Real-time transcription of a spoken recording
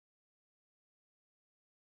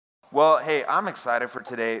Well, hey, I'm excited for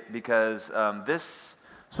today because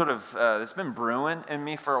it's been brewing in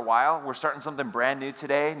me for a while. We're starting something brand new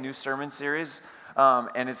today, new sermon series,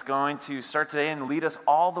 and it's going to start today and lead us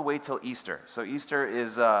all the way till Easter. So Easter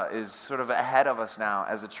is sort of ahead of us now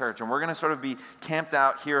as a church, and we're going to sort of be camped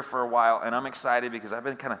out here for a while. And I'm excited because I've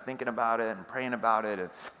been kind of thinking about it and praying about it,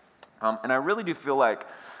 and I really do feel like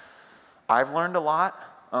I've learned a lot.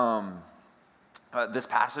 This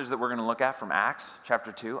passage that we're going to look at from Acts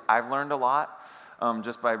chapter 2, I've learned a lot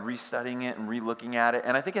just by restudying it and re-looking at it.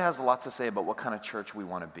 And I think it has a lot to say about what kind of church we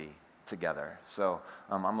want to be together. So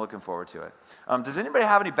I'm looking forward to it. Does anybody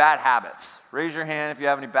have any bad habits? Raise your hand if you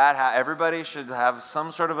have any bad habits. Everybody should have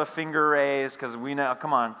some sort of a finger raised because we know,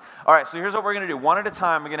 come on. All right, so here's what we're going to do. One at a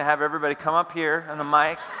time, we're going to have everybody come up here on the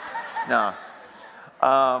mic. No.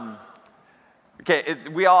 Okay,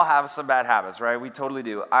 we all have some bad habits, right? We totally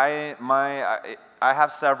do. I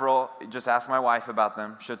have several. Just ask my wife about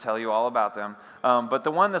them. She'll tell you all about them. But the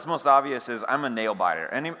one that's most obvious is I'm a nail biter.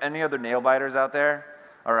 Any other nail biters out there?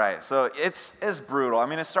 All right, so it's brutal. I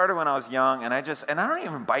mean, it started when I was young, and I don't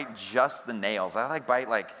even bite just the nails. I bite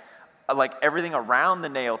like everything around the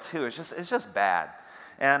nail too. It's just bad.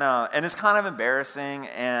 And it's kind of embarrassing,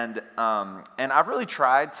 and I've really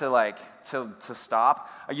tried to stop.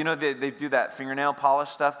 You know, they do that fingernail polish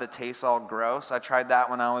stuff that tastes all gross. I tried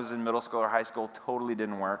that when I was in middle school or high school. Totally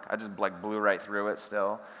didn't work. I just blew right through it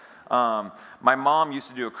still. My mom used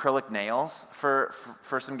to do acrylic nails for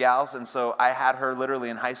some gals, and so I had her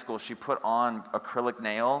literally in high school. She put on acrylic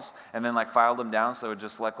nails and then filed them down so it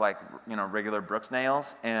just looked like regular Brooks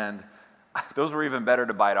nails, and those were even better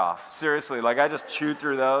to bite off. Seriously, I just chewed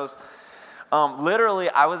through those. Literally,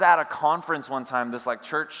 I was at a conference one time, this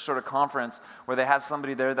church sort of conference, where they had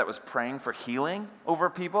somebody there that was praying for healing over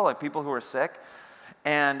people, people who were sick.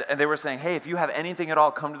 And they were saying, hey, if you have anything at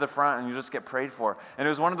all, come to the front and you just get prayed for. And it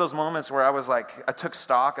was one of those moments where I was I took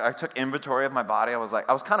stock, I took inventory of my body. I was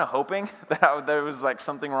kind of hoping that there was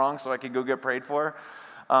something wrong so I could go get prayed for.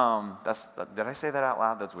 Did I say that out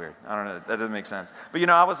loud? That's weird. I don't know. That doesn't make sense. But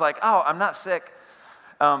I was oh, I'm not sick.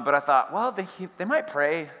 But I thought, well, they might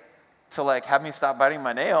pray to have me stop biting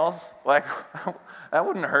my nails. That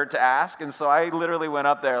wouldn't hurt to ask. And so I literally went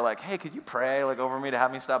up there hey, could you pray over me to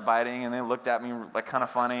have me stop biting? And they looked at me kind of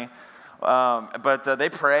funny. But they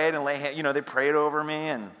prayed and they prayed over me,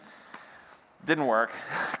 and it didn't work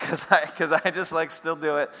because I just still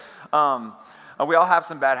do it. We all have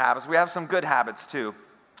some bad habits. We have some good habits too.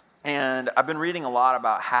 And I've been reading a lot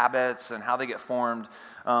about habits and how they get formed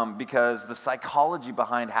because the psychology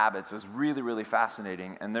behind habits is really, really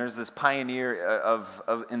fascinating. And there's this pioneer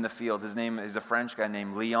in the field. His name is a French guy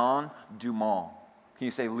named Leon Dumont. Can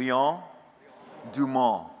you say Leon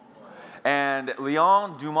Dumont? And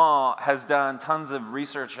Leon Dumont has done tons of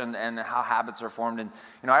research and how habits are formed. And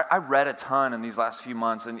I read a ton in these last few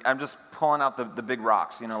months, and I'm just pulling out the big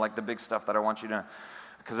rocks, the big stuff that I want you to,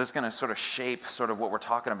 because it's going to sort of shape sort of what we're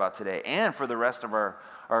talking about today and for the rest of our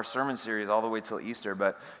sermon series all the way till Easter.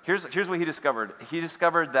 But here's what he discovered. He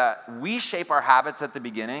discovered that we shape our habits at the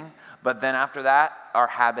beginning, but then after that, our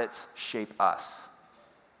habits shape us.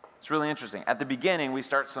 It's really interesting. At the beginning, we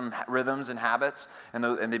start some rhythms and habits, and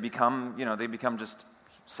they become just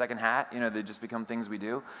second hat. They just become things we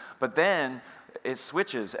do. But then it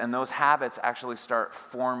switches, and those habits actually start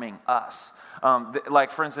forming us.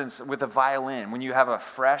 For instance, with a violin, when you have a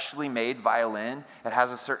freshly made violin, it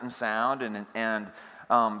has a certain sound, and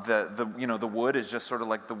the wood is just sort of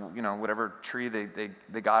whatever tree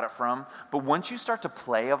they got it from. But once you start to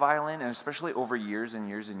play a violin, and especially over years and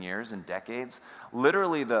years and years and decades,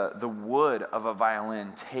 literally the wood of a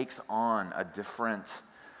violin takes on a different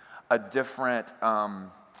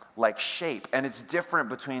shape, and it's different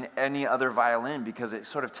between any other violin because it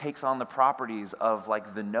sort of takes on the properties of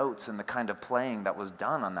the notes and the kind of playing that was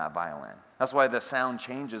done on that violin. That's why the sound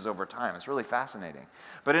changes over time. It's really fascinating.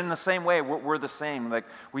 But in the same way, we're the same.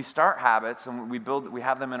 We start habits and we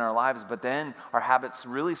have them in our lives, but then our habits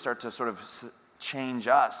really start to sort of change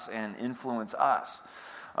us and influence us.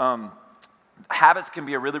 Habits can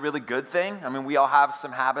be a really, really good thing. I mean, we all have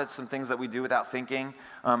some habits, some things that we do without thinking,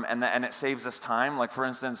 and it saves us time. For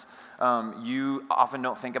instance, you often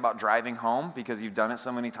don't think about driving home because you've done it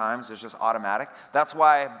so many times. It's just automatic. That's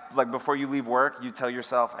why, before you leave work, you tell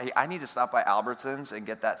yourself, hey, I need to stop by Albertsons and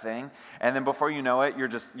get that thing. And then before you know it,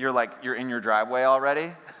 you're in your driveway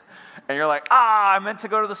already. And you're I meant to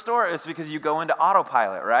go to the store. It's because you go into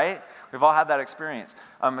autopilot, right? We've all had that experience.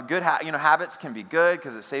 Habits can be good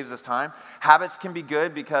because it saves us time. Habits can be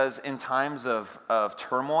good because in times of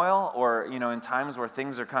turmoil or, in times where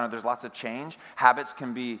things are there's lots of change, habits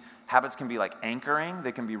can be anchoring.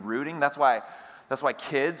 They can be rooting. That's why That's why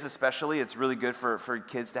kids, especially, it's really good for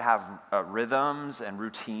kids to have rhythms and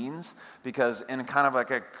routines, because in kind of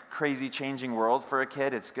like a crazy changing world for a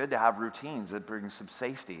kid, it's good to have routines that bring some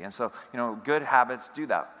safety. And so, good habits do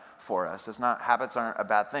that for us. Habits aren't a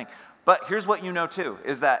bad thing. But here's what you know too,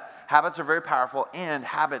 is that habits are very powerful and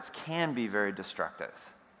habits can be very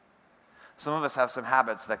destructive. Some of us have some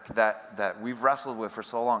habits that we've wrestled with for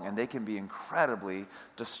so long, and they can be incredibly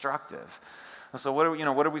destructive. So what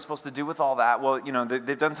are we supposed to do with all that? Well,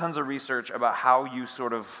 they've done tons of research about how you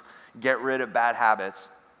sort of get rid of bad habits.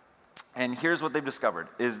 And here's what they've discovered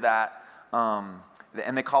is that,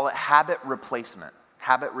 and they call it habit replacement.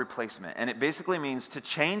 Habit replacement. And it basically means to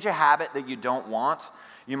change a habit that you don't want,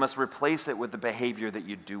 you must replace it with the behavior that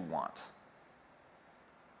you do want.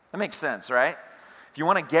 That makes sense, right? If you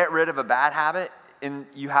want to get rid of a bad habit, and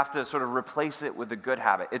you have to sort of replace it with a good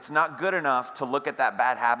habit. It's not good enough to look at that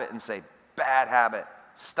bad habit and say, bad habit,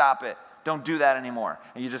 stop it, don't do that anymore.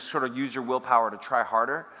 And you just sort of use your willpower to try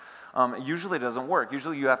harder. It usually doesn't work.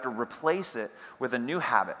 Usually you have to replace it with a new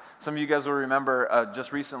habit. Some of you guys will remember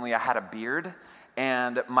just recently I had a beard,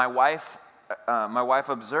 and my wife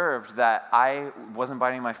observed that I wasn't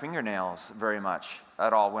biting my fingernails very much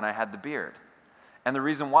at all when I had the beard. And the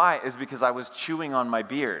reason why is because I was chewing on my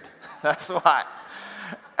beard. That's why.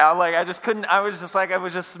 It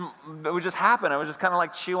would just happen. I would just kind of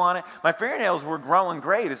like chew on it. My fingernails were growing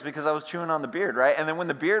great. It's because I was chewing on the beard, right? And then when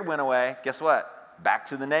the beard went away, guess what? Back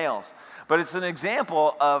to the nails. But it's an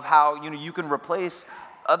example of how, you can replace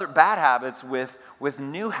other bad habits with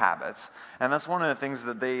new habits. And that's one of the things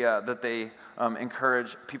that they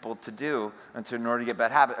encourage people to do in order to get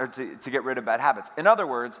bad habits, or to get rid of bad habits. In other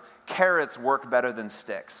words, carrots work better than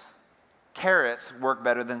sticks. Carrots work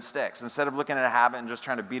better than sticks. Instead of looking at a habit and just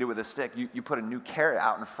trying to beat it with a stick, you put a new carrot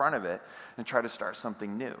out in front of it and try to start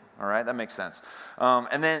something new. All right, that makes sense.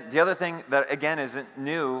 And then the other thing that again isn't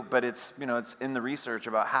new, but it's in the research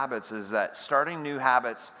about habits, is that starting new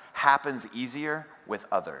habits happens easier with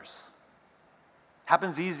others.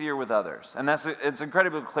 Happens easier with others, and it's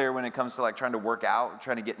incredibly clear when it comes to like trying to work out,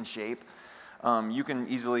 trying to get in shape. You can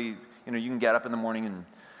easily, you can get up in the morning and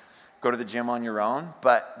go to the gym on your own,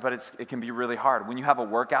 but it can be really hard. When you have a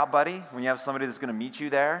workout buddy, when you have somebody that's going to meet you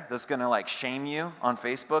there, that's going to like shame you on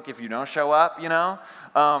Facebook if you don't show up, it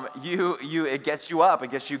gets you up, it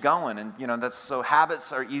gets you going, and so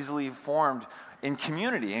habits are easily formed in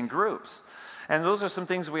community, in groups, and those are some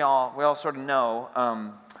things we all sort of know.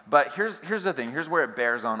 But here's the thing. Here's where it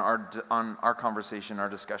bears on our conversation, our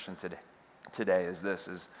discussion today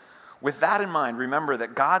is with that in mind, remember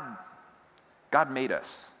that God made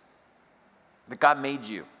us. That God made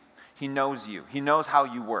you. He knows you. He knows how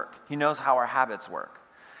you work. He knows how our habits work.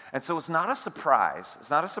 And so it's not a surprise.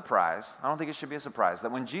 I don't think it should be a surprise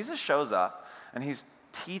that when Jesus shows up and he's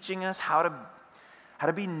teaching us how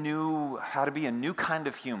to be new, how to be a new kind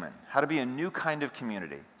of human, how to be a new kind of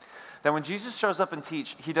community, that when Jesus shows up and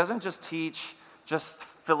he doesn't just teach just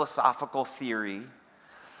philosophical theory,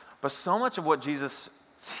 but so much of what Jesus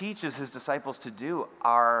teaches his disciples to do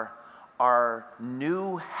are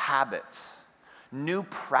new habits, new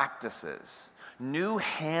practices, new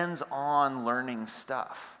hands-on learning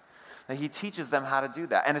stuff. That he teaches them how to do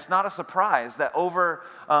that. And it's not a surprise that over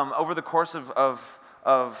the course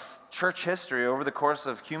of church history, over the course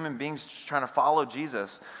of human beings trying to follow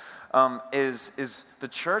Jesus, is the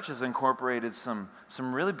church has incorporated some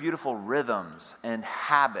really beautiful rhythms and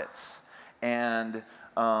habits, and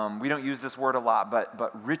we don't use this word a lot,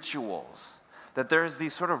 but rituals. That there's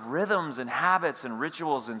these sort of rhythms and habits and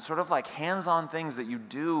rituals and sort of like hands-on things that you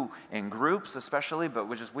do in groups especially, but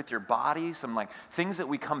which is with your body, some like things that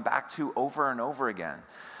we come back to over and over again.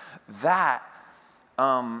 That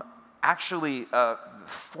actually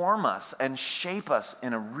form us and shape us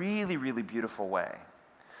in a really, really beautiful way.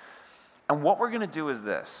 And what we're going to do is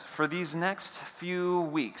this. For these next few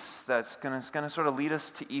weeks, that's going to sort of lead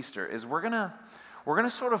us to Easter, is we're going to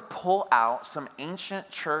sort of pull out some ancient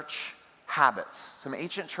church habits, some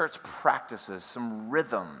ancient church practices, some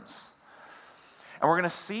rhythms. And we're going to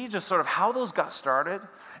see just sort of how those got started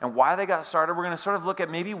and why they got started. We're going to sort of look at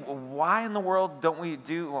maybe why in the world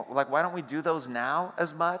why don't we do those now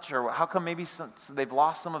as much? Or how come maybe they've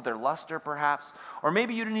lost some of their luster perhaps? Or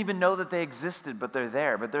maybe you didn't even know that they existed, but they're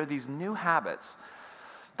there. But they're these new habits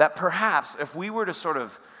that perhaps if we were to sort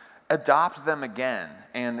of adopt them again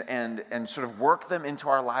and sort of work them into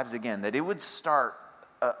our lives again, that it would start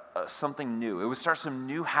something new. It would start some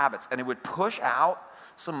new habits, and it would push out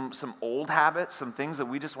some old habits, some things that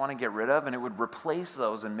we just want to get rid of, and it would replace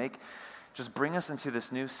those and make just bring us into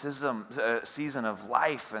this new season of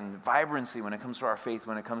life and vibrancy when it comes to our faith,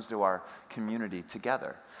 when it comes to our community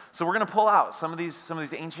together. So we're going to pull out some of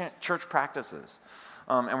these ancient church practices,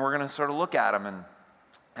 and we're going to sort of look at them,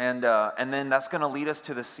 and then that's going to lead us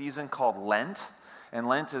to the season called Lent. And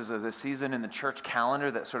Lent is the season in the church calendar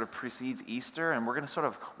that sort of precedes Easter, and we're going to sort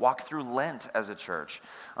of walk through Lent as a church,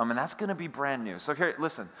 and that's going to be brand new. So here,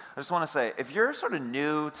 listen, I just want to say, if you're sort of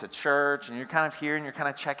new to church and you're kind of here and you're kind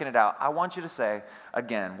of checking it out, I want you to say,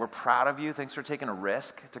 again, we're proud of you. Thanks for taking a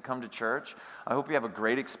risk to come to church. I hope you have a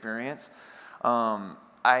great experience.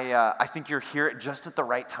 I think you're here just at the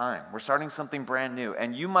right time. We're starting something brand new,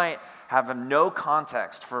 and you might have no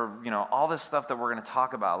context for all this stuff that we're going to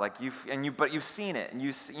talk about. But you've seen it,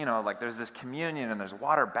 and like there's this communion, and there's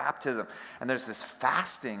water baptism, and there's this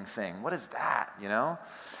fasting thing. What is that?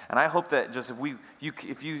 And I hope that just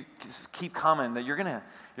if you just keep coming, that you're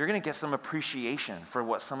gonna get some appreciation for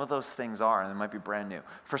what some of those things are, and it might be brand new.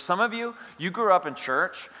 For some of you, you grew up in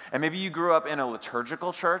church, and maybe you grew up in a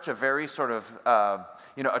liturgical church, a very sort of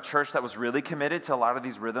a church that was really committed to a lot of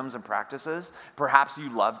these rhythms and practices. Perhaps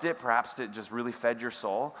you loved it. Perhaps it just really fed your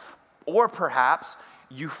soul. Or perhaps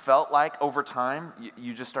you felt like over time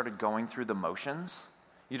you just started going through the motions.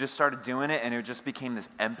 You just started doing it, and it just became this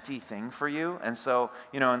empty thing for you. And so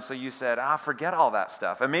you said, forget all that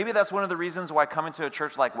stuff. And maybe that's one of the reasons why coming to a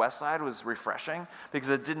church like Westside was refreshing, because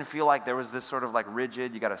it didn't feel like there was this sort of like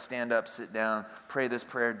rigid, you got to stand up, sit down, pray this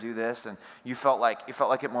prayer, do this, and you felt like it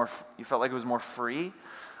was more free.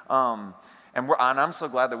 And I'm so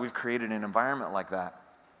glad that we've created an environment like that.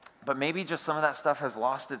 But maybe just some of that stuff has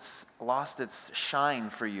lost its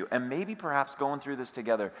shine for you. And maybe perhaps going through this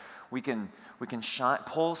together, we can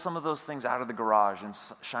pull some of those things out of the garage and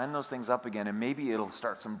shine those things up again. And maybe it'll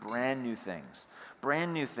start some brand new things,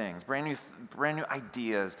 brand new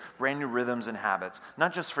ideas, brand new rhythms and habits,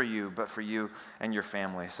 not just for you, but for you and your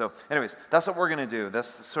family. So anyways, that's what we're going to do. That's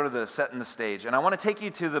sort of the setting the stage. And I want to take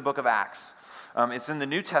you to the book of Acts. It's in the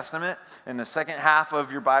New Testament. In the second half of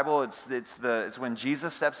your Bible, it's when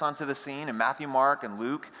Jesus steps onto the scene. In Matthew, Mark, and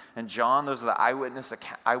Luke, and John, those are the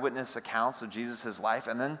eyewitness accounts of Jesus' life.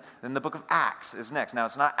 And then the book of Acts is next. Now,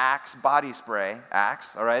 it's not Axe body spray,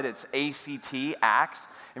 Acts, all right? It's ACT, Acts.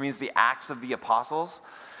 It means the Acts of the Apostles.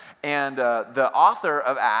 And the author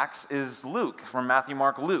of Acts is Luke, from Matthew,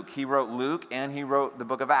 Mark, Luke. He wrote Luke, and he wrote the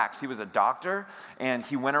book of Acts. He was a doctor, and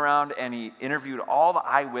he went around and he interviewed all the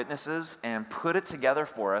eyewitnesses and put it together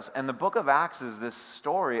for us. And the book of Acts is this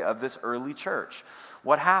story of this early church.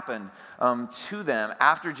 What happened to them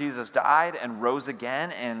after Jesus died and rose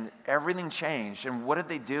again, and everything changed. And what did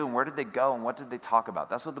they do, and where did they go, and what did they talk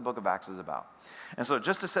about? That's what the book of Acts is about. And so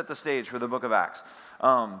just to set the stage for the book of Acts,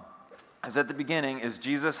 as at the beginning is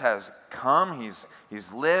Jesus has come, he's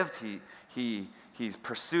lived, he's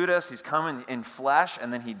pursued us, he's come in flesh,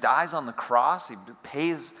 and then he dies on the cross. He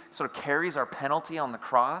sort of carries our penalty on the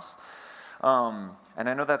cross. And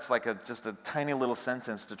I know that's like just a tiny little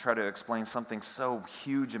sentence to try to explain something so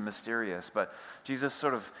huge and mysterious, but Jesus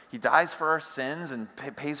he dies for our sins and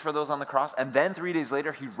pays for those on the cross, and then 3 days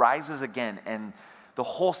later he rises again, and the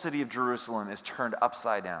whole city of Jerusalem is turned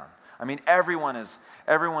upside down. I mean, everyone is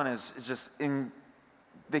just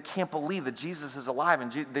they can't believe that Jesus is alive,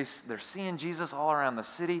 and they're seeing Jesus all around the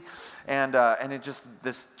city, and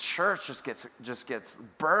this church just gets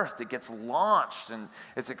birthed, it gets launched, and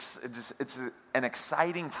it's an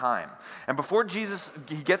exciting time. And before Jesus,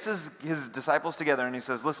 he gets his disciples together, and he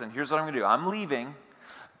says, "Listen, here's what I'm going to do. I'm leaving,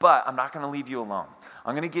 but I'm not going to leave you alone.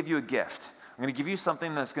 I'm going to give you a gift. I'm going to give you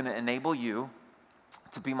something that's going to enable you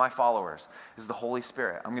to be my followers, is the Holy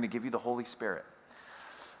Spirit. I'm going to give you the Holy Spirit."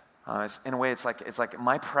 In a way, it's like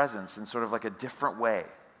my presence in sort of like a different way.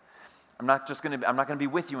 I'm not going to be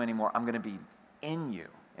with you anymore. I'm going to be in you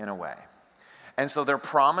in a way. And so they're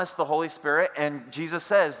promised the Holy Spirit, and Jesus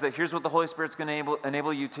says that here's what the Holy Spirit's going to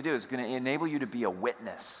enable you to do. It's going to enable you to be a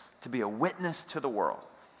witness to the world.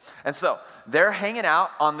 And so they're hanging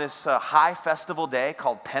out on this high festival day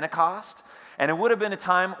called Pentecost. And it would have been a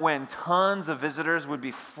time when tons of visitors would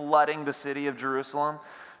be flooding the city of Jerusalem.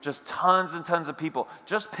 Just tons and tons of people.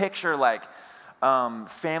 Just picture like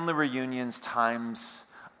family reunions times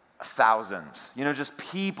thousands. Just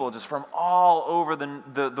people just from all over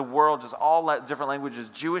the world, just all different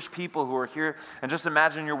languages, Jewish people who are here. And just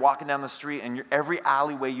imagine you're walking down the street, and every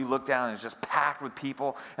alleyway you look down is just packed with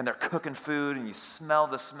people, and they're cooking food, and you smell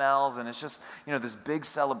the smells, and it's just, this big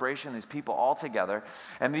celebration, these people all together.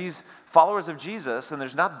 And these followers of Jesus, and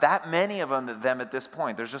there's not that many of them at this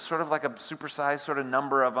point. There's just sort of like a supersized sort of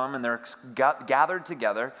number of them, and they're gathered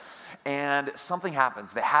together, and something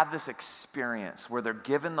happens. They have this experience where they're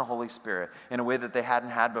given the Holy Spirit in a way that they hadn't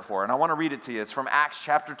had before. And I want to read it to you. It's from Acts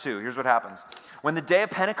chapter 2. Here's what happens. When the day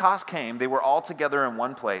of Pentecost came, they were all together in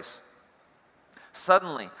one place.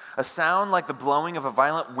 Suddenly, a sound like the blowing of a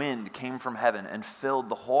violent wind came from heaven and filled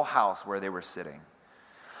the whole house where they were sitting.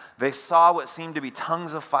 They saw what seemed to be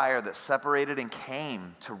tongues of fire that separated and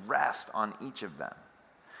came to rest on each of them.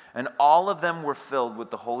 And all of them were filled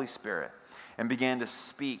with the Holy Spirit and began to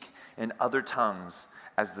speak in other tongues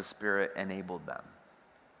as the Spirit enabled them.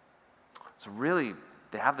 So really,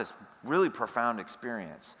 they have this really profound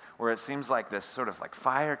experience where it seems like this sort of like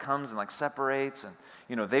fire comes and like separates. And,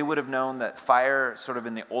 they would have known that fire sort of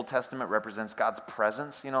in the Old Testament represents God's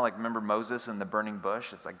presence. Like remember Moses and the burning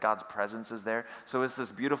bush? It's like God's presence is there. So it's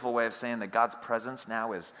this beautiful way of saying that God's presence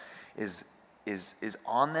now is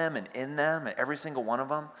on them and in them and every single one of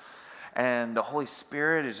them. And the Holy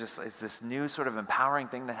Spirit it's this new sort of empowering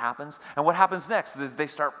thing that happens. And what happens next is they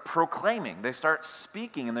start proclaiming. They start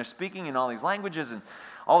speaking, and they're speaking in all these languages, and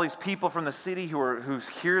all these people from the city who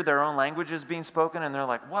hear their own languages being spoken, and they're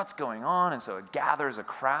like, what's going on? And so it gathers a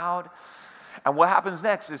crowd. And what happens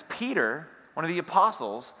next is Peter, one of the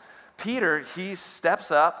apostles, Peter, he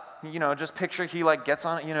steps up. Just picture he like gets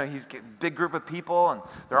on, he's a big group of people and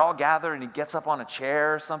they're all gathered and he gets up on a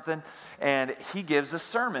chair or something and he gives a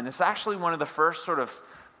sermon. It's actually one of the first sort of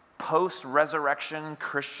post-resurrection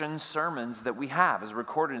Christian sermons that we have is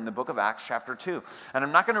recorded in the book of Acts chapter 2. And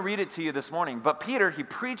I'm not going to read it to you this morning, but Peter, he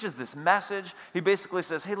preaches this message. He basically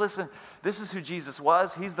says, hey, listen, this is who Jesus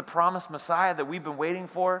was. He's the promised Messiah that we've been waiting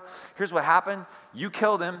for. Here's what happened. You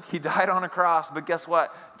killed him. He died on a cross, but guess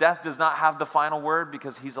what? Death does not have the final word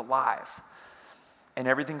because he's alive. And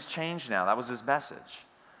everything's changed now. That was his message.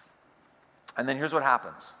 And then here's what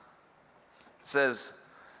happens. It says,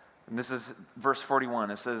 and this is verse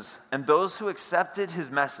 41. It says, and those who accepted his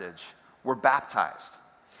message were baptized,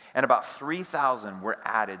 and about 3,000 were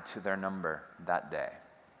added to their number that day.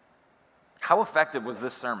 How effective was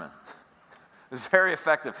this sermon? It was very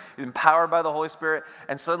effective. Empowered by the Holy Spirit,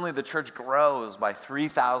 and suddenly the church grows by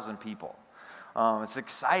 3,000 people. It's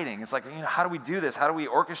exciting. It's like, how do we do this? How do we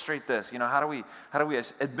orchestrate this? How do we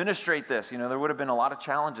administrate this? There would have been a lot of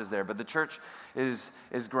challenges there, but the church is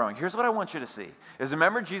growing. Here's what I want you to see. Is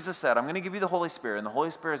remember Jesus said, I'm going to give you the Holy Spirit, and the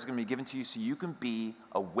Holy Spirit is going to be given to you so you can be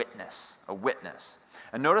a witness.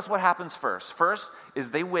 And notice what happens first. First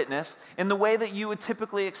is they witness in the way that you would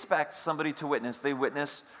typically expect somebody to witness. They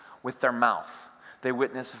witness with their mouth. They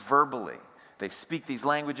witness verbally. They speak these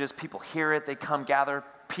languages. People hear it. They come gather.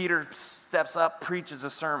 Peter steps up, preaches a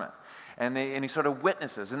sermon, and he sort of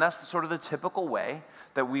witnesses. And that's sort of the typical way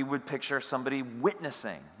that we would picture somebody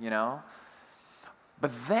witnessing,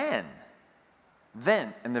 But then,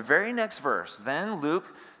 in the very next verse, then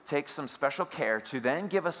Luke takes some special care to then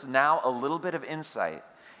give us now a little bit of insight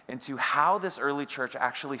into how this early church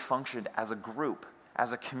actually functioned as a group,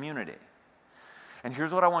 as a community. And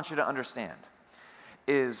here's what I want you to understand,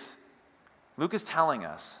 is Luke is telling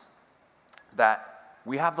us that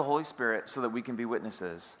we have the Holy Spirit so that we can be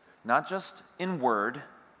witnesses, not just in word,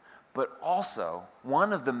 but also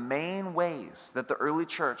one of the main ways that the early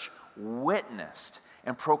church witnessed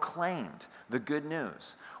and proclaimed the good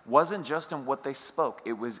news wasn't just in what they spoke,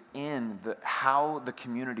 it was in how the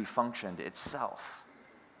community functioned itself.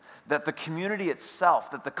 That the community itself,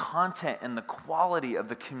 that the content and the quality of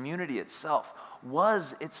the community itself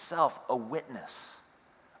was itself a witness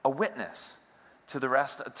to the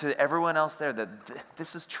rest, to everyone else there, that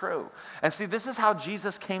this is true. And see, this is how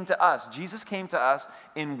Jesus came to us. Jesus came to us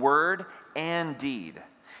in word and deed.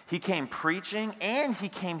 He came preaching and he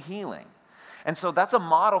came healing. And so that's a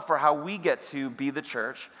model for how we get to be the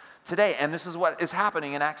church today. And this is what is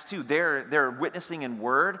happening in Acts 2. They're witnessing in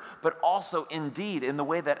word, but also in deed, in the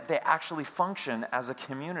way that they actually function as a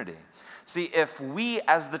community. See, if we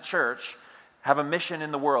as the church have a mission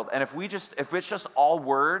in the world, and if it's just all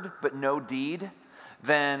word but no deed,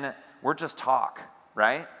 then we're just talk,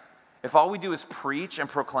 right? If all we do is preach and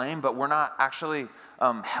proclaim, but we're not actually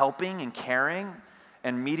helping and caring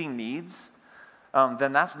and meeting needs,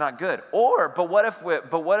 then that's not good. But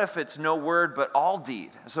what if it's no word but all deed?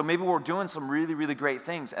 So maybe we're doing some really, really great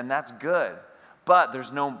things, and that's good, but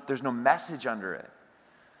there's no message under it.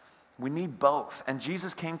 We need both, and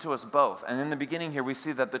Jesus came to us both. And in the beginning here, we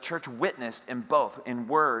see that the church witnessed in both, in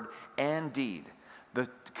word and deed. The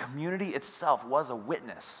community itself was a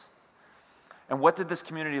witness. And what did this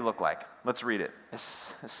community look like? Let's read it.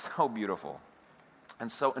 It's so beautiful and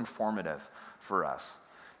so informative for us.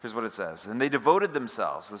 Here's what it says. And they devoted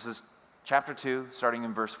themselves. This is chapter 2, starting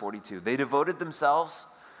in verse 42. They devoted themselves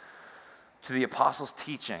to the apostles'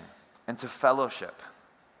 teaching and to fellowship,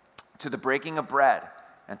 to the breaking of bread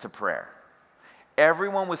and to prayer.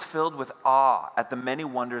 Everyone was filled with awe at the many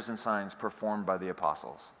wonders and signs performed by the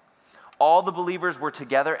apostles. All the believers were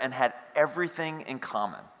together and had everything in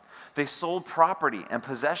common. They sold property and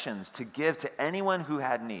possessions to give to anyone who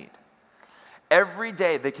had need. Every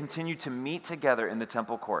day they continued to meet together in the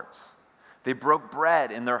temple courts. They broke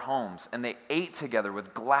bread in their homes, and they ate together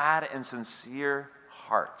with glad and sincere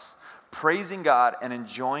hearts, praising God and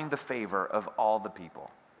enjoying the favor of all the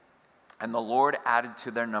people. And the Lord added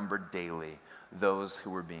to their number daily those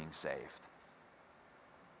who were being saved.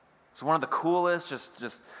 It's one of the coolest,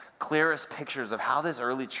 just clearest pictures of how this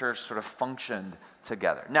early church sort of functioned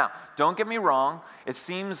together. Now, don't get me wrong. It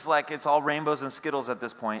seems like it's all rainbows and Skittles at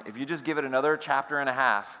this point. If you just give it another chapter and a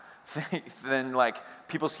half, then like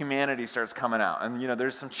people's humanity starts coming out. And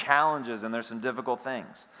there's some challenges and there's some difficult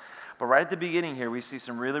things. But right at the beginning here, we see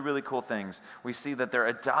some really, really cool things. We see that they're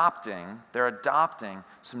adopting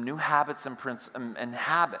some new habits and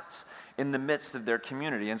habits in the midst of their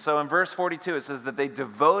community. And so in verse 42, it says that they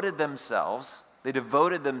devoted themselves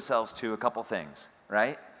to a couple things,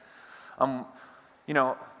 right?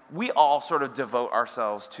 We all sort of devote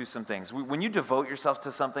ourselves to some things. When you devote yourself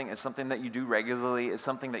to something, it's something that you do regularly. It's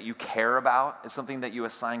something that you care about. It's something that you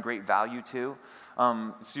assign great value to.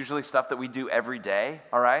 It's usually stuff that we do every day,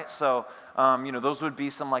 all right? So, those would be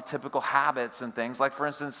some like typical habits and things. Like, for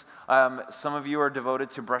instance, some of you are devoted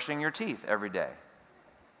to brushing your teeth every day,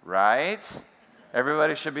 right?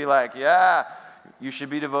 Everybody should be like, yeah, you should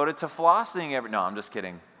be devoted to flossing every... No, I'm just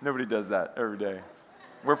kidding. Nobody does that every day.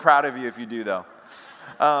 We're proud of you if you do, though.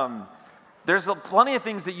 There's plenty of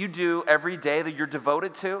things that you do every day that you're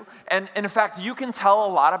devoted to. And in fact, you can tell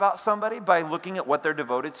a lot about somebody by looking at what they're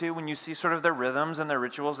devoted to. When you see sort of their rhythms and their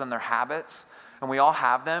rituals and their habits, and we all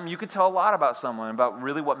have them, you can tell a lot about someone, about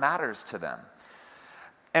really what matters to them.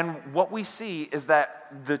 And what we see is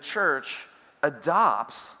that the church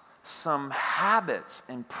adopts some habits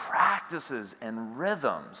and practices and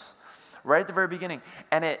rhythms right at the very beginning.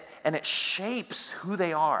 And it shapes who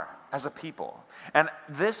they are as a people. And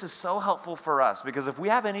this is so helpful for us because if we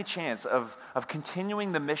have any chance of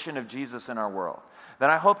continuing the mission of Jesus in our world, then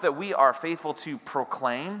I hope that we are faithful to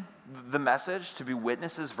proclaim the message, to be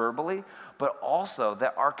witnesses verbally, but also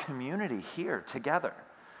that our community here together,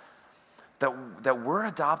 that we're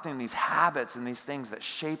adopting these habits and these things that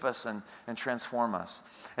shape us and transform us.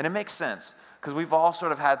 And it makes sense because we've all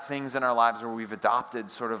sort of had things in our lives where we've adopted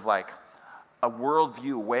sort of like a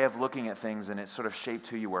worldview, a way of looking at things, and it sort of shaped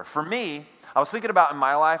who you were. For me, I was thinking about in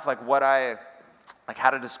my life, like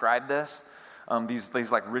how to describe this,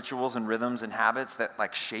 these like rituals and rhythms and habits that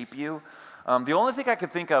like shape you. The only thing I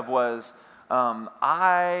could think of was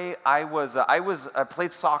I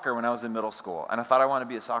played soccer when I was in middle school, and I thought I wanted to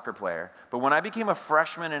be a soccer player. But when I became a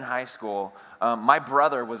freshman in high school, my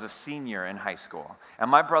brother was a senior in high school,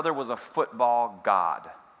 and my brother was a football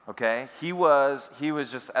god. Okay, he was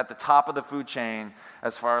just at the top of the food chain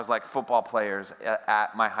as far as like football players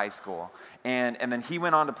at my high school, and then he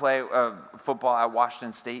went on to play football at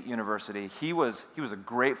Washington State University. He was a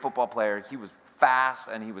great football player. He was fast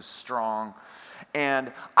and he was strong,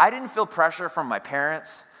 and I didn't feel pressure from my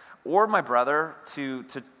parents or my brother to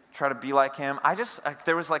try to be like him.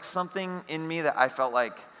 There was like something in me that I felt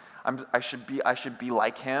like I should be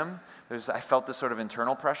like him. I felt this sort of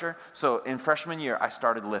internal pressure. So in freshman year, I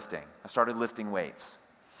started lifting weights.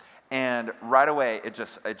 And right away, it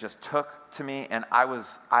just took to me, and I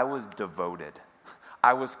was devoted.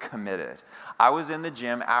 I was committed. I was in the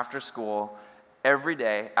gym after school, every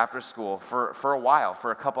day after school for a while,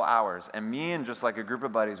 for a couple hours. And me and just like a group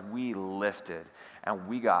of buddies, we lifted, and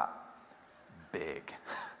we got big.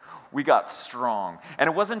 We got strong. And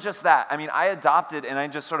it wasn't just that. I mean, I adopted and I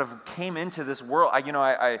just sort of came into this world.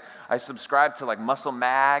 I subscribed to like Muscle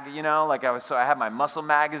Mag, I had my Muscle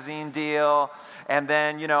Magazine deal. And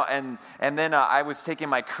then, I was taking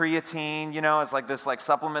my creatine, it's like this like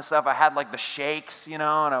supplement stuff. I had like the shakes, and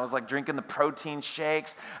I was like drinking the protein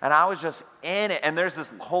shakes. And I was just in it. And there's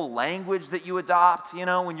this whole language that you adopt,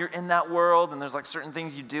 when you're in that world. And there's like certain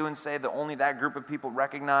things you do and say that only that group of people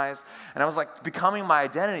recognize. And I was like becoming my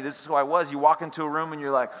identity. This is who I was. You walk into a room and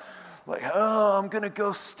you're like, oh, I'm gonna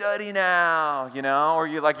go study now, or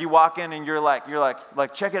you walk in and you're like,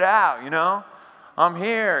 check it out, I'm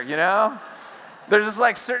here, There's just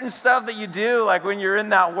like certain stuff that you do like when you're in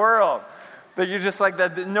that world that you're just like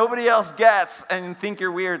that nobody else gets and think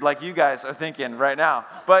you're weird like you guys are thinking right now.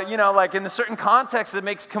 But like in a certain context, it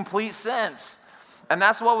makes complete sense. And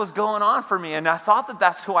that's what was going on for me. And I thought that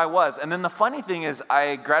that's who I was. And then the funny thing is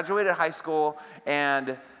I graduated high school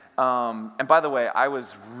and And by the way, I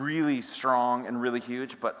was really strong and really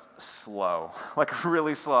huge, but slow, like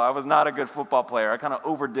really slow. I was not a good football player. I kind of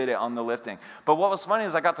overdid it on the lifting. But what was funny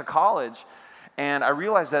is I got to college, and I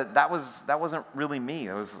realized that wasn't really me.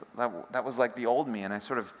 That was like the old me, and I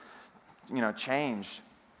sort of, changed.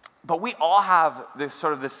 But we all have this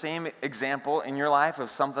sort of the same example in your life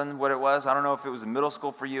of something, what it was. I don't know if it was in middle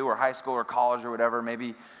school for you or high school or college or whatever.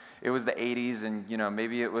 Maybe it was the 80s, and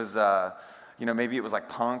maybe it was maybe it was like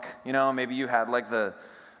punk. Maybe you had like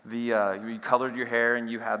you colored your hair and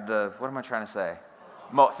you had what am I trying to say?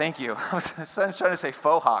 Thank you. I was trying to say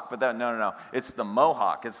faux hawk, but no. It's the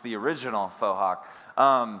mohawk. It's the original faux hawk.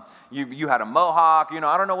 You had a mohawk,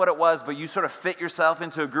 I don't know what it was, but you sort of fit yourself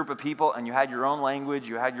into a group of people and you had your own language,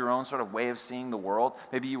 you had your own sort of way of seeing the world.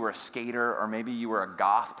 Maybe you were a skater, or maybe you were a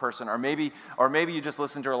goth person, or maybe you just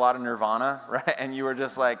listened to a lot of Nirvana, right? And you were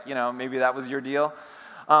just like, maybe that was your deal.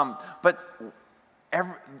 But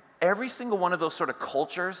every single one of those sort of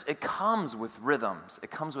cultures, it comes with rhythms, it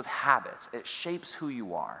comes with habits, it shapes who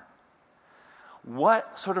you are.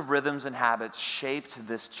 What sort of rhythms and habits shaped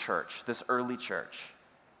this church, this early church?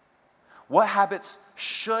 What habits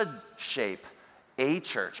should shape a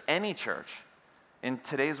church, any church, in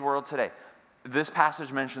today's world today? This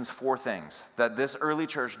passage mentions 4 things that this early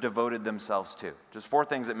church devoted themselves to. Just 4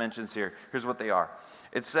 things it mentions here. Here's what they are.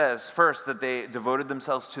 It says, first, that they devoted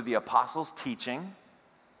themselves to the apostles' teaching.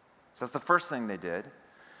 So that's the first thing they did.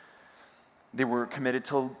 They were committed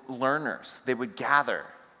to learners. They would gather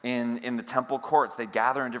in the temple courts. They'd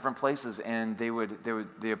gather in different places, and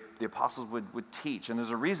the apostles would teach. And there's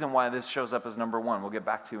a reason why this shows up as number 1. We'll get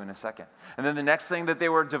back to in a second. And then the next thing that they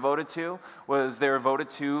were devoted to was they were devoted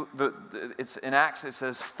to, it's in Acts, it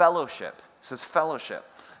says fellowship. It says fellowship.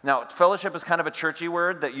 Now, fellowship is kind of a churchy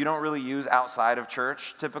word that you don't really use outside of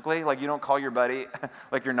church, typically. Like, you don't call your buddy,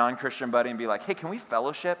 like your non-Christian buddy, and be like, hey, can we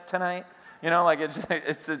fellowship tonight? It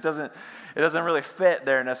doesn't really fit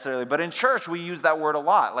there necessarily. But in church, we use that word a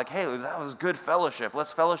lot. Like, hey, that was good fellowship.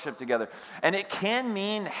 Let's fellowship together. And it can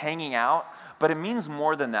mean hanging out, but it means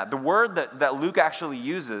more than that. The word that Luke actually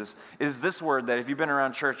uses is this word that if you've been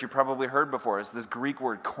around church, you probably heard before. It's this Greek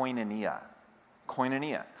word koinonia.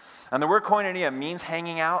 Koinonia. And the word koinonia means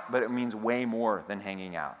hanging out, but it means way more than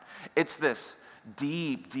hanging out. It's this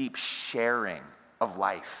deep, deep sharing of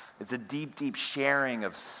life. It's a deep, deep sharing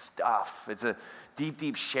of stuff. It's a deep,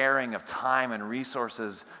 deep sharing of time and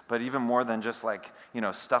resources, but even more than just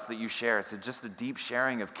stuff that you share. It's just a deep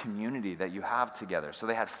sharing of community that you have together. So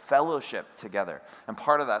they had fellowship together, and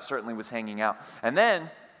part of that certainly was hanging out. And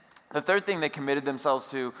then the third thing they committed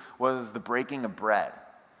themselves to was the breaking of bread.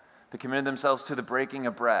 They committed themselves to the breaking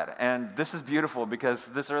of bread. And this is beautiful because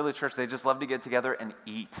this early church, they just loved to get together and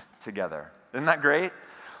eat together. Isn't that great?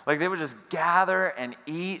 Like, they would just gather and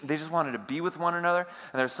eat. They just wanted to be with one another.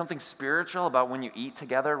 And there's something spiritual about when you eat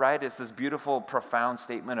together, right? It's this beautiful, profound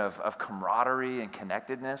statement of camaraderie and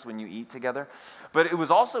connectedness when you eat together. But it was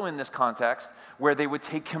also in this context where they would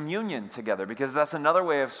take communion together, because that's another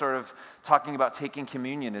way of sort of talking about taking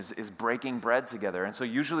communion is breaking bread together. And so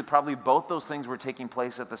usually probably both those things were taking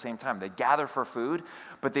place at the same time. They'd gather for food,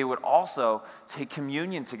 but they would also take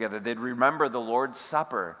communion together. They'd remember the Lord's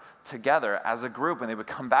Supper together as a group, and they would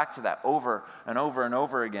come back to that over and over and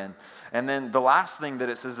over again. And then the last thing that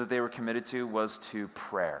it says that they were committed to was to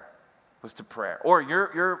prayer. Or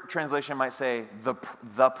your translation might say the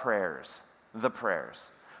prayers.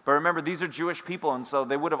 But remember, these are Jewish people, and so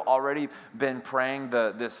they would have already been praying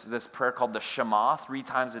this prayer called the Shema 3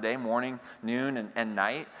 times a day, morning, noon, and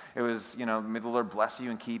night. It was, may the Lord bless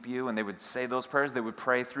you and keep you, and they would say those prayers. They would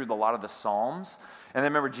pray through a lot of the Psalms. And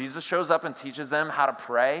then remember, Jesus shows up and teaches them how to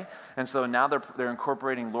pray, and so now they're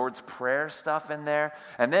incorporating Lord's Prayer stuff in there.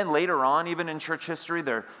 And then later on, even in church history,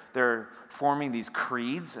 they're forming these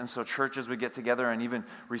creeds, and so churches would get together and even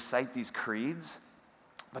recite these creeds.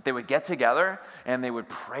 But they would get together and they would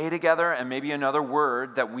pray together, and maybe another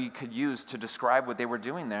word that we could use to describe what they were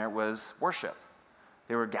doing there was worship.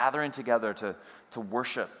 They were gathering together to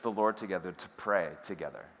worship the Lord together, to pray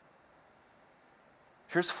together.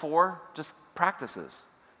 Here's 4 just practices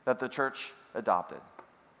that the church adopted.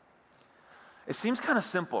 It seems kind of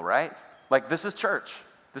simple, right? Like, this is church.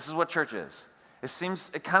 This is what church is.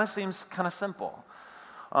 It kind of seems kind of simple.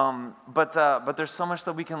 But there's so much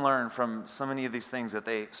that we can learn from so many of these things that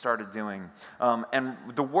they started doing. And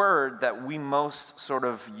the word that we most sort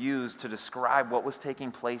of use to describe what was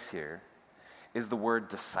taking place here is the word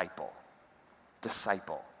disciple.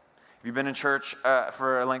 Disciple. If you've been in church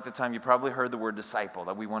for a length of time, you probably heard the word disciple,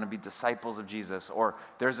 that we want to be disciples of Jesus, or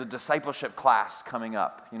there's a discipleship class coming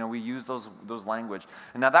up. We use those language.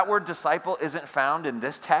 And now that word disciple isn't found in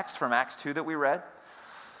this text from Acts 2 that we read.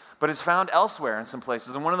 But it's found elsewhere in some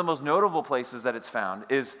places. And one of the most notable places that it's found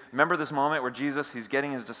is, remember this moment where Jesus, he's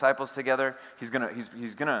getting his disciples together. He's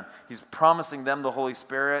promising them the Holy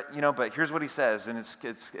Spirit, but here's what he says, and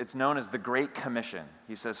it's known as the Great Commission.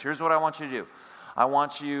 He says, here's what I want you to do.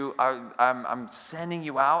 I'm sending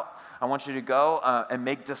you out. I want you to go and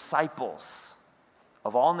make disciples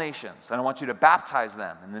of all nations. And I want you to baptize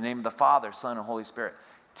them in the name of the Father, Son, and Holy Spirit,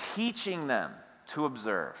 teaching them to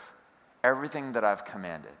observe everything that I've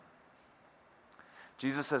commanded.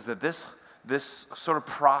 Jesus says that this sort of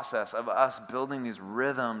process of us building these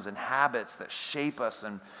rhythms and habits that shape us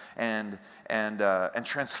and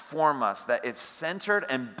transform us, that it's centered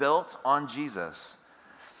and built on Jesus.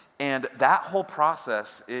 And that whole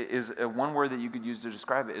process is one word that you could use to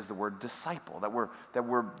describe it is the word disciple. That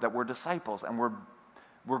we're disciples, and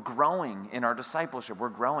we're growing in our discipleship. We're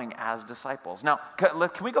growing as disciples. Now,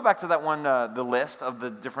 can we go back to that one, the list of the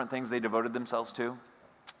different things they devoted themselves to?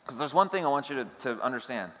 Because there's one thing I want you to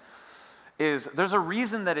understand, is there's a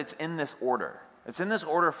reason that it's in this order. It's in this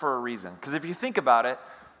order for a reason. Because if you think about it,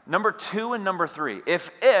 number 2 and number 3,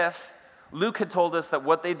 if Luke had told us that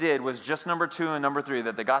what they did was just number 2 and number 3,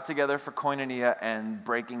 that they got together for koinonia and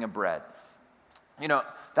breaking of bread,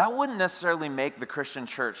 that wouldn't necessarily make the Christian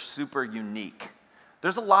church super unique.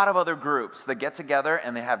 There's a lot of other groups that get together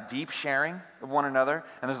and they have deep sharing of one another.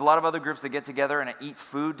 And there's a lot of other groups that get together and eat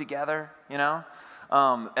food together,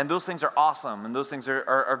 And those things are awesome and those things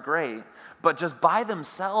are great. But just by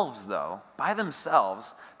themselves,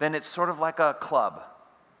 then it's sort of like a club.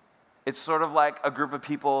 It's sort of like a group of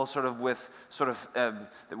people with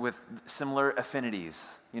similar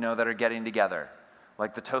affinities, that are getting together,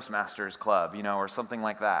 like the Toastmasters Club, or something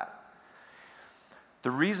like that. The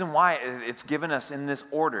reason why it's given us in this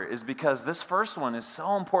order is because this first one is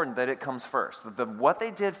so important that it comes first. What they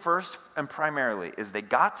did first and primarily is they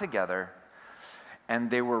got together and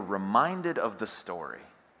they were reminded of the story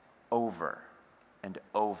over and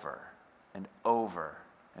over and over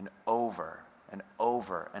and over and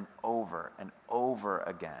over and over and over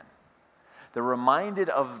again. They're reminded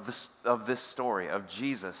of this story of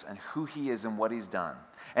Jesus and who he is and what he's done.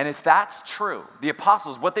 And if that's true, the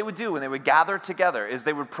apostles, what they would do when they would gather together is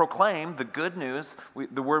they would proclaim the good news.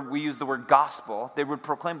 We use the word gospel. They would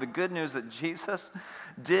proclaim the good news that Jesus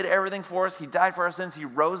did everything for us. He died for our sins. He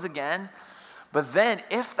rose again. But then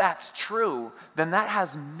if that's true, then that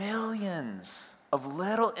has millions of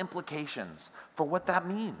little implications for what that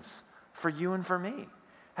means for you and for me. It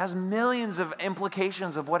has millions of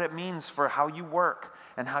implications of what it means for how you work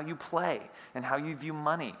and how you play and how you view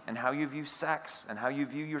money and how you view sex and how you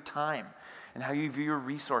view your time and how you view your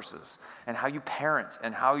resources and how you parent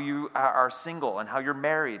and how you are single and how you're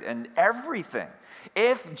married and everything.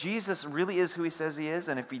 If Jesus really is who he says he is,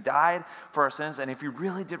 and if he died for our sins, and if he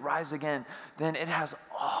really did rise again, then it has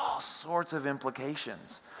all sorts of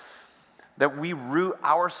implications. That we root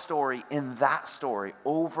our story in that story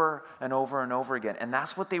over and over and over again. And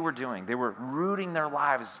that's what they were doing. They were rooting their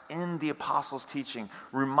lives in the apostles' teaching,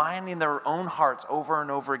 reminding their own hearts over and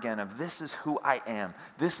over again of this is who I am.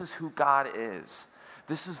 This is who God is.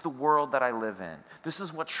 This is the world that I live in. This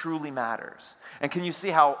is what truly matters. And can you see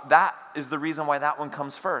how that is the reason why that one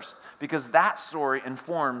comes first? Because that story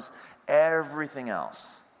informs everything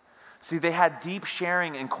else. See, they had deep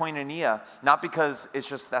sharing in koinonia, not because it's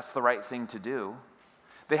just that's the right thing to do.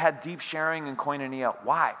 They had deep sharing in koinonia.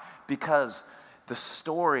 Why? Because the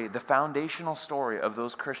story, the foundational story of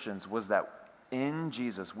those Christians was that in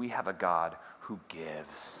Jesus we have a God who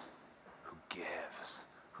gives,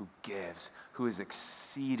 who is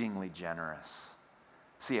exceedingly generous.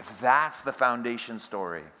 See, if that's the foundation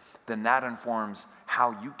story, then that informs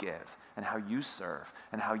how you give and how you serve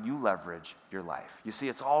and how you leverage your life. You see,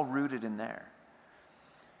 it's all rooted in there.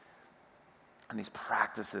 And these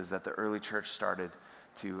practices that the early church started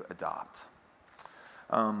to adopt.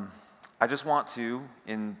 I just want to,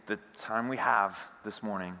 in the time we have this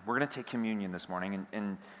morning, we're going to take communion this morning.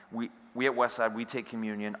 And we at Westside, we take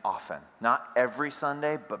communion often. Not every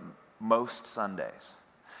Sunday, but most Sundays.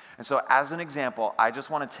 And so as an example, I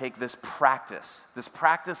just want to take this practice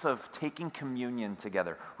of taking communion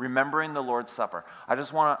together, remembering the Lord's Supper. I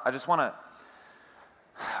just want to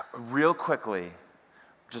real quickly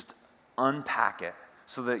just unpack it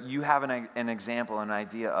so that you have an example, an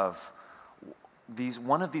idea of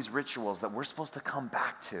one of these rituals that we're supposed to come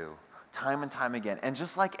back to time and time again. And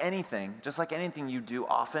just like anything you do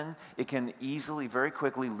often, it can easily, very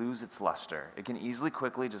quickly lose its luster. It can easily,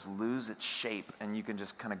 quickly just lose its shape, and you can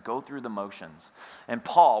just kind of go through the motions. And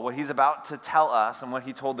Paul, what he's about to tell us and what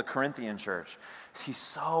he told the Corinthian church, is he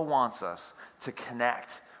so wants us to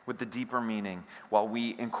connect with the deeper meaning while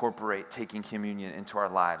we incorporate taking communion into our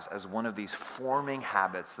lives as one of these forming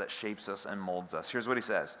habits that shapes us and molds us. Here's what he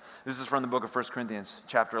says. This is from the book of 1 Corinthians,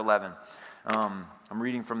 chapter 11. I'm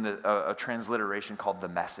reading from a transliteration called The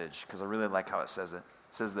Message, because I really like how it says it.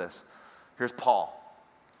 It says this. Here's Paul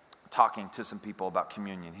talking to some people about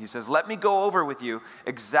communion. He says, "Let me go over with you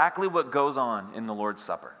exactly what goes on in the Lord's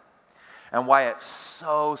Supper and why it's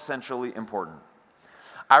so centrally important.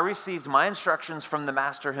 I received my instructions from the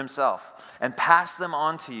Master himself and passed them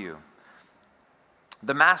on to you.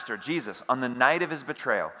 The Master, Jesus, on the night of his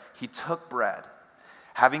betrayal, he took bread.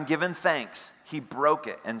 Having given thanks, he broke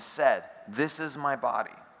it and said, 'This is my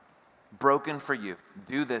body, broken for you.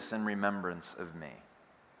 Do this in remembrance of me.'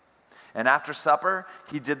 And after supper,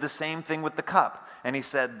 he did the same thing with the cup. And he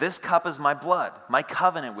said, 'This cup is my blood, my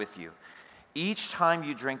covenant with you. Each time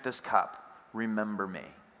you drink this cup, remember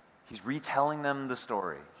me.'" He's retelling them the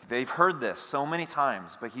story. They've heard this so many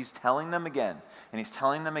times, but he's telling them again, and he's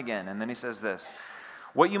telling them again. And then he says this,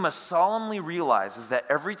 "What you must solemnly realize is that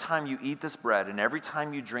every time you eat this bread and every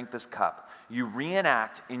time you drink this cup, you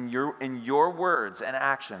reenact in your words and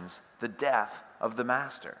actions the death of the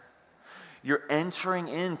Master." You're entering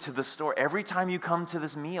into the story. Every time you come to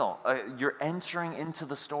this meal, you're entering into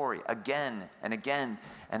the story again and again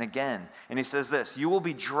and again. And he says this, "You will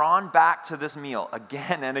be drawn back to this meal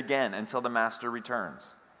again and again until the Master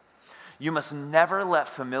returns. You must never let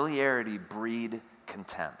familiarity breed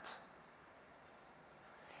contempt.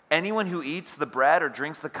 Anyone who eats the bread or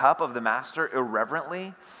drinks the cup of the Master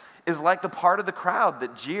irreverently is like the part of the crowd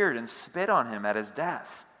that jeered and spit on him at his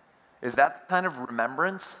death. Is that the kind of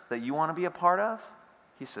remembrance that you want to be a part of?"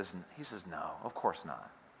 He says, "No, of course not."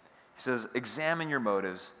 He says, "Examine your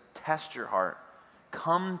motives, test your heart.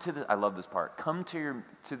 I love this part. Come to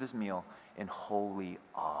this meal in holy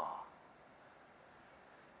awe."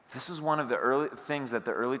 This is one of the early things that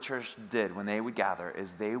the early church did when they would gather,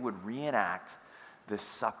 is they would reenact this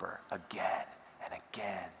supper again and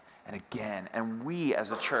again and again. And we as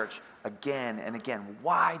a church, again and again.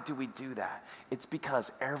 Why do we do that? It's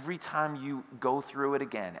because every time you go through it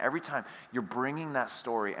again, every time you're bringing that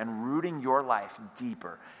story and rooting your life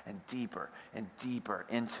deeper and deeper and deeper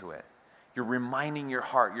into it. You're reminding your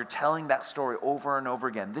heart. You're telling that story over and over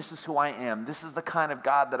again. This is who I am. This is the kind of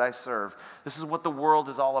God that I serve. This is what the world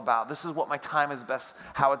is all about. This is what my time is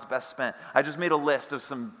how it's best spent. I just made a list of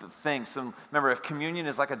some things. Remember, if communion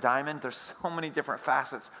is like a diamond, there's so many different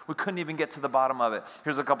facets. We couldn't even get to the bottom of it.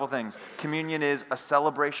 Here's a couple things. Communion is a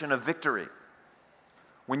celebration of victory.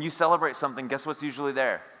 When you celebrate something, guess what's usually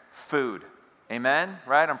there? Food. Amen?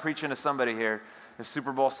 Right? I'm preaching to somebody here. It's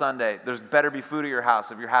Super Bowl Sunday. There's better be food at your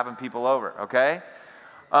house if you're having people over, okay?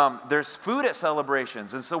 There's food at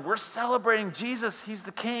celebrations, and so we're celebrating Jesus. He's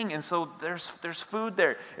the King, and so there's food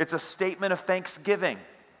there. It's a statement of thanksgiving.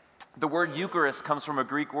 The word Eucharist comes from a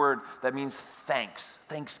Greek word that means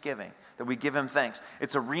thanksgiving, that we give him thanks.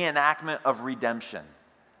 It's a reenactment of redemption.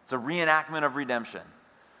 It's a reenactment of redemption,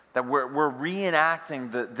 that we're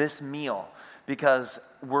reenacting this meal, because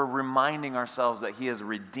we're reminding ourselves that he has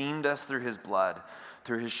redeemed us through his blood,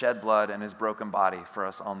 through his shed blood and his broken body for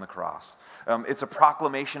us on the cross. It's a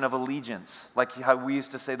proclamation of allegiance, like how we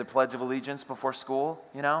used to say the Pledge of Allegiance before school,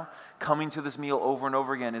 Coming to this meal over and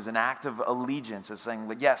over again is an act of allegiance. It's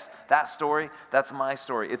saying, yes, that story, that's my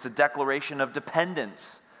story. It's a declaration of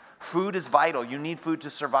dependence. Food is vital. You need food to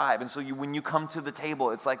survive. And so when you come to the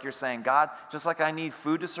table, it's like you're saying, God, just like I need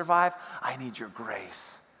food to survive, I need your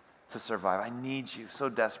grace to survive. I need you so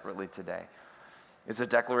desperately today. It's a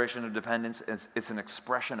declaration of dependence. It's an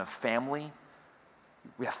expression of family.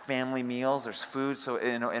 We have family meals. There's food. So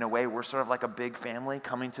in a way, we're sort of like a big family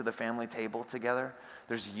coming to the family table together.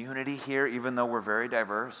 There's unity here, even though we're very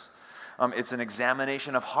diverse. It's an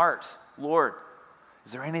examination of heart. Lord,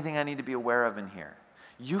 is there anything I need to be aware of in here?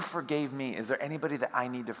 You forgave me. Is there anybody that I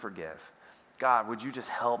need to forgive? God, would you just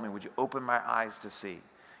help me? Would you open my eyes to see?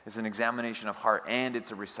 It's an examination of heart, and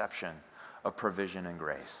it's a reception of provision and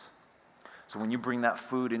grace. So when you bring that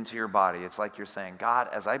food into your body, it's like you're saying, God,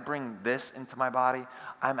 as I bring this into my body,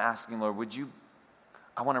 I'm asking, Lord,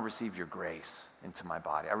 I want to receive your grace into my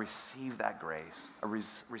body. I receive that grace. I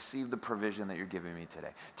receive the provision that you're giving me today.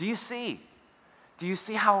 Do you see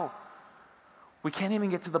how we can't even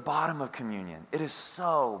get to the bottom of communion? It is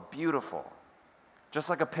so beautiful. Just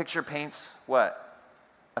like a picture paints what?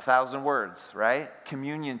 1,000 words, right?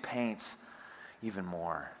 Communion paints even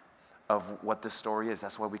more of what this story is.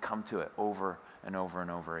 That's why we come to it over and over and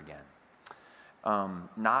over again.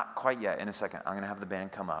 Not quite yet. In a second, I'm going to have the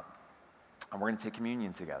band come up, and we're going to take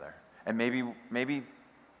communion together. And maybe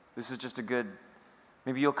this is just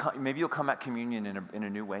maybe you'll come at communion in a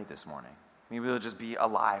new way this morning. maybe it'll just be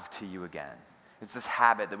alive to you again. It's this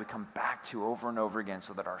habit that we come back to over and over again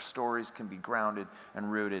so that our stories can be grounded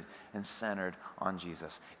and rooted and centered on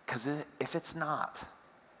Jesus. Because if it's not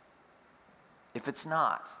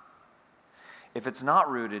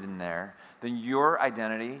rooted in there, then your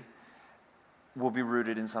identity will be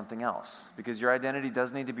rooted in something else. Because your identity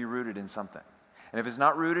does need to be rooted in something. And if it's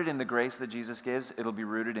not rooted in the grace that Jesus gives, it'll be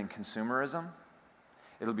rooted in consumerism.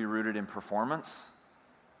 It'll be rooted in performance.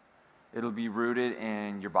 It'll be rooted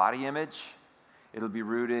in your body image. It'll be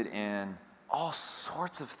rooted in all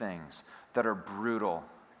sorts of things that are brutal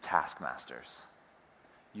taskmasters.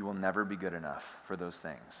 You will never be good enough for those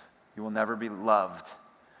things. You will never be loved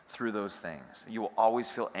through those things. You will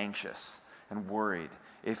always feel anxious and worried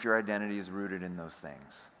if your identity is rooted in those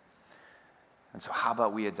things. And so how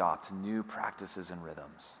about we adopt new practices and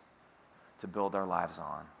rhythms to build our lives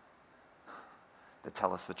on that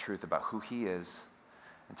tell us the truth about who he is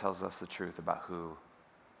and tells us the truth about who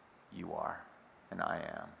you are and I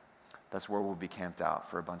am. That's where we'll be camped out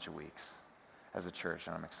for a bunch of weeks as a church,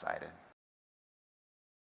 and I'm excited.